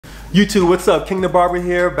YouTube, what's up? King the Barber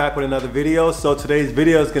here, back with another video. So today's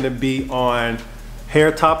video is going to be on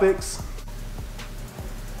hair topics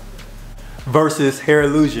versus hair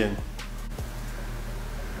illusion.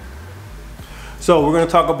 So we're going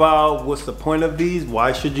to talk about what's the point of these,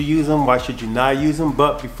 why should you use them, why should you not use them.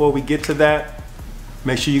 But before we get to that,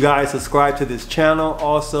 make sure you guys subscribe to this channel.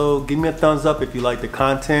 Also, give me a thumbs up if you like the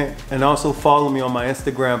content, and also follow me on my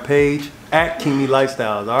Instagram page at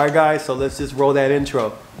Kingmelifestyles. All right, guys, so let's just roll that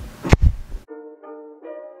intro.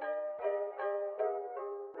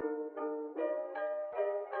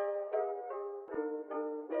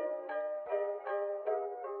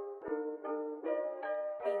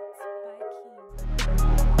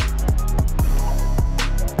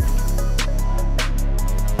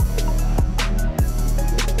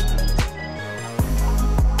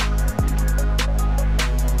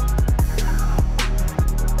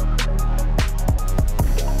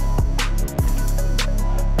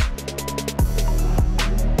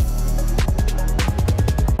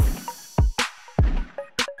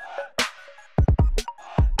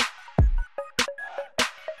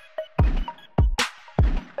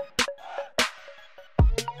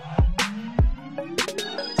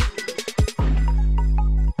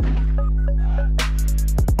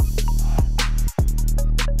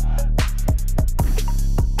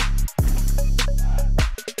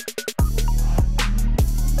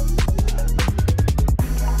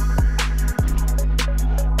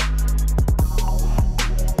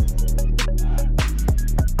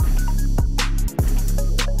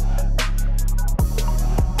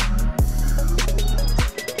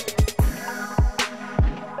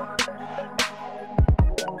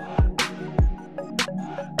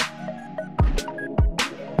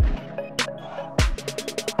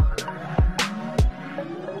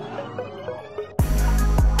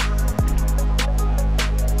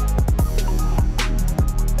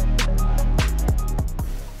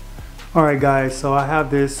 Alright guys, so I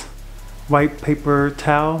have this white paper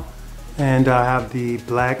towel and I have the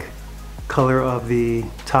black color of the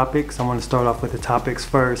Toppik. So I'm going to start off with the Toppiks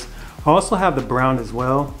first. I also have the brown as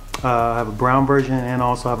well. I have a brown version and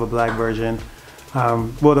also have a black version.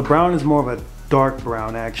 Well, the brown is more of a dark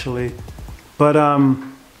brown actually. But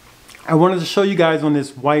I wanted to show you guys on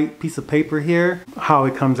this white piece of paper here how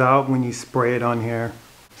it comes out when you spray it on here.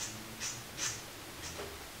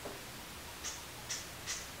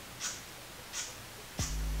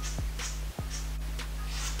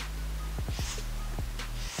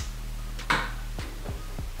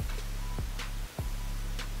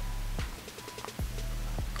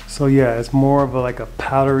 So yeah, it's more of like a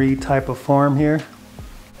powdery type of form here.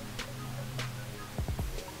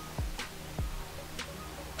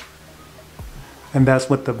 And that's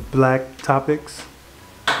with the black Toppiks.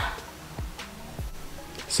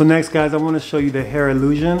 So next guys, I want to show you the hair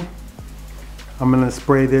illusion. I'm going to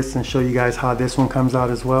spray this and show you guys how this one comes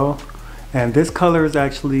out as well. And this color is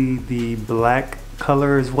actually the black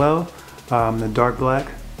color as well, the dark black.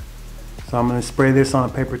 So I'm going to spray this on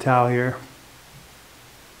a paper towel here.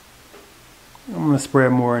 I'm going to spray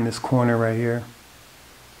it more in this corner right here.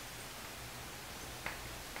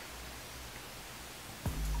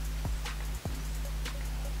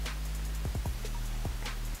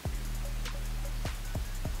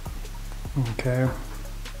 Okay.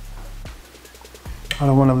 I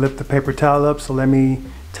don't want to lift the paper towel up, so let me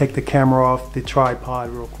take the camera off the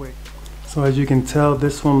tripod real quick. So as you can tell,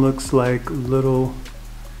 this one looks like little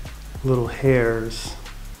hairs.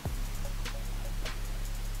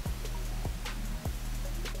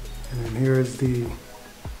 And then here is the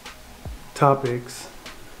Toppiks.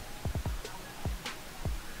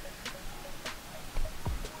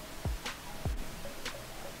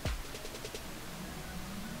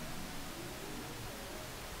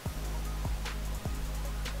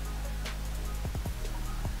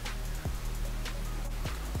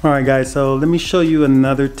 Alright guys, so let me show you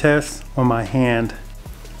another test on my hand.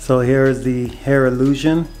 So here is the hair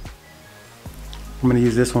illusion. I'm going to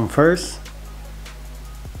use this one first.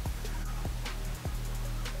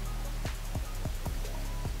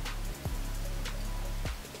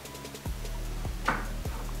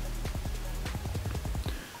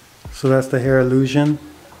 So that's the hair illusion.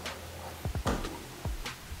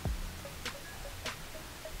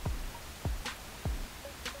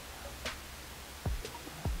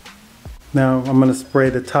 Now I'm going to spray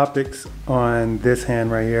the Toppiks on this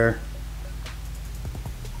hand right here.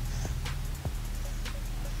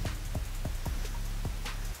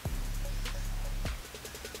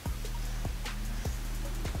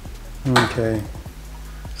 Okay,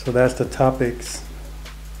 so that's the Toppiks.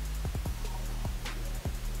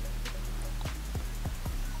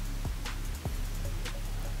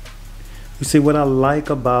 You see, what I like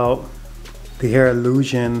about the hair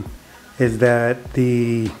illusion is that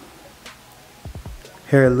the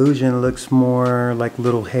hair illusion looks more like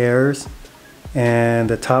little hairs, and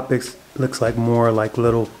the Toppik looks like more like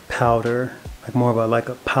little powder, like more of a like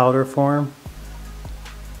a powder form.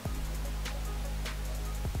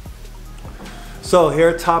 So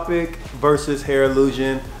hair Toppik versus hair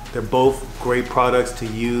illusion, they're both great products to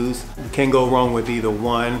use. You can't go wrong with either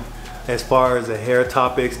one. As far as the hair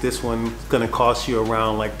Toppiks, this one's gonna cost you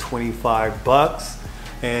around like 25 bucks.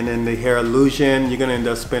 And in the hair illusion, you're gonna end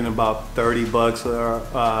up spending about 30 bucks or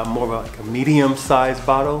more of like a medium sized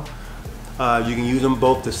bottle. You can use them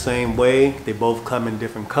both the same way. They both come in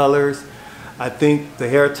different colors. I think the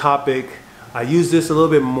hair Toppik, I use this a little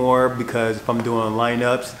bit more because if I'm doing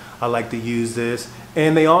lineups, I like to use this.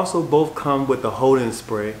 And they also both come with the holding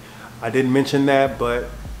spray. I didn't mention that, but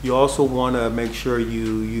you also want to make sure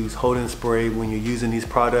you use holding spray when you're using these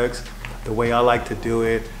products. The way I like to do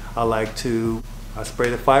it, I spray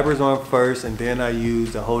the fibers on first and then I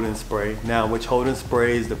use the holding spray. Now, which holding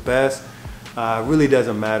spray is the best? Really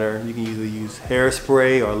doesn't matter. You can either use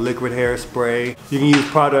hairspray or liquid hairspray. You can use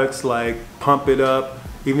products like Pump It Up.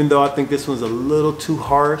 Even though I think this one's a little too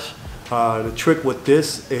harsh, the trick with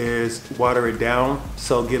this is water it down.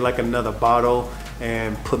 So get like another bottle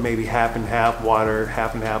and put maybe half and half water,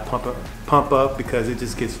 half and half pump up because it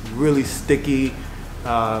just gets really sticky.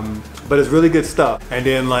 But it's really good stuff. And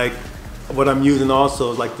then like what I'm using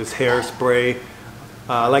also is like this hairspray.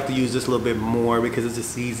 I like to use this a little bit more because it's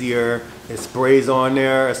just easier. It sprays on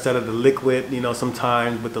there instead of the liquid. You know,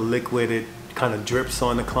 sometimes with the liquid it kind of drips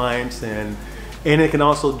on the clients, and it can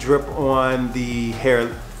also drip on the hair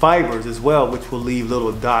fibers as well, which will leave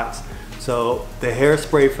little dots. So the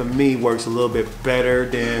hairspray for me works a little bit better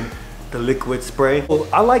than the liquid spray. Well,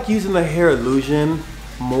 I like using the hair illusion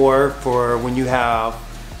more for when you have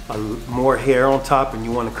more hair on top and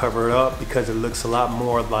you want to cover it up because it looks a lot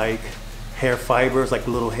more like hair fibers, like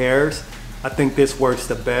little hairs. I think this works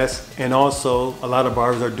the best. And also a lot of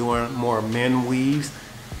barbers are doing more men weaves.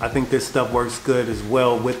 I think this stuff works good as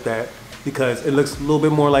well with that because it looks a little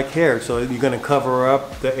bit more like hair. So you're gonna cover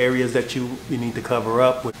up the areas that you need to cover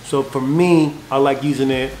up with. So for me, I like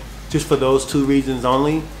using it just for those two reasons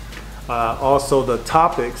only. Also the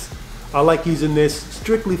Toppiks, I like using this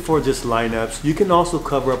strictly for just lineups. You can also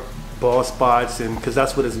cover up bald spots and because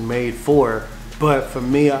that's what it's made for. But for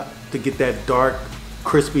me, to get that dark,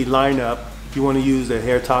 crispy lineup, you wanna use the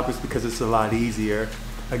hair Toppiks because it's a lot easier.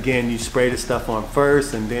 Again, you spray the stuff on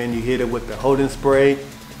first and then you hit it with the holding spray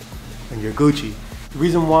and you're Gucci. The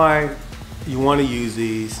reason why you want to use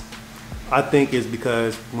these, I think, is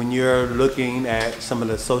because when you're looking at some of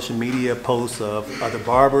the social media posts of other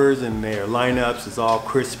barbers and their lineups, it's all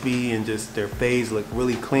crispy and just their fades look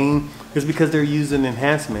really clean. It's because they're using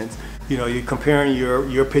enhancements. You know, you're comparing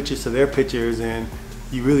your pictures to their pictures and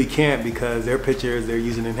you really can't because their pictures, they're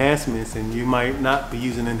using enhancements and you might not be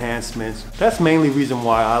using enhancements. That's mainly the reason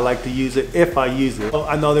why I like to use it if I use it.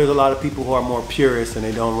 I know there's a lot of people who are more purists and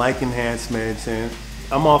they don't like enhancements, and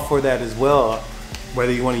I'm all for that as well.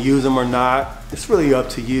 Whether you want to use them or not, it's really up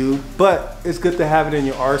to you, but it's good to have it in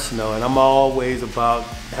your arsenal, and I'm always about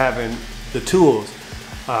having the tools.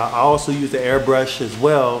 I also use the airbrush as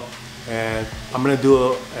well, and I'm gonna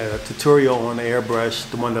do a tutorial on the airbrush,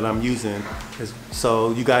 the one that I'm using.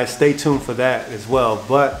 So you guys stay tuned for that as well.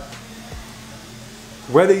 But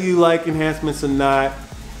whether you like enhancements or not,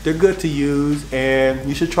 they're good to use and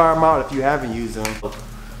you should try them out if you haven't used them.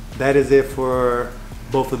 That is it for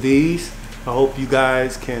both of these. I hope you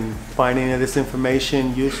guys can find any of this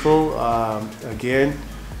information useful. Again,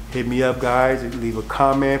 hit me up guys, leave a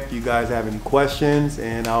comment if you guys have any questions,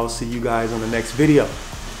 and I'll see you guys on the next video.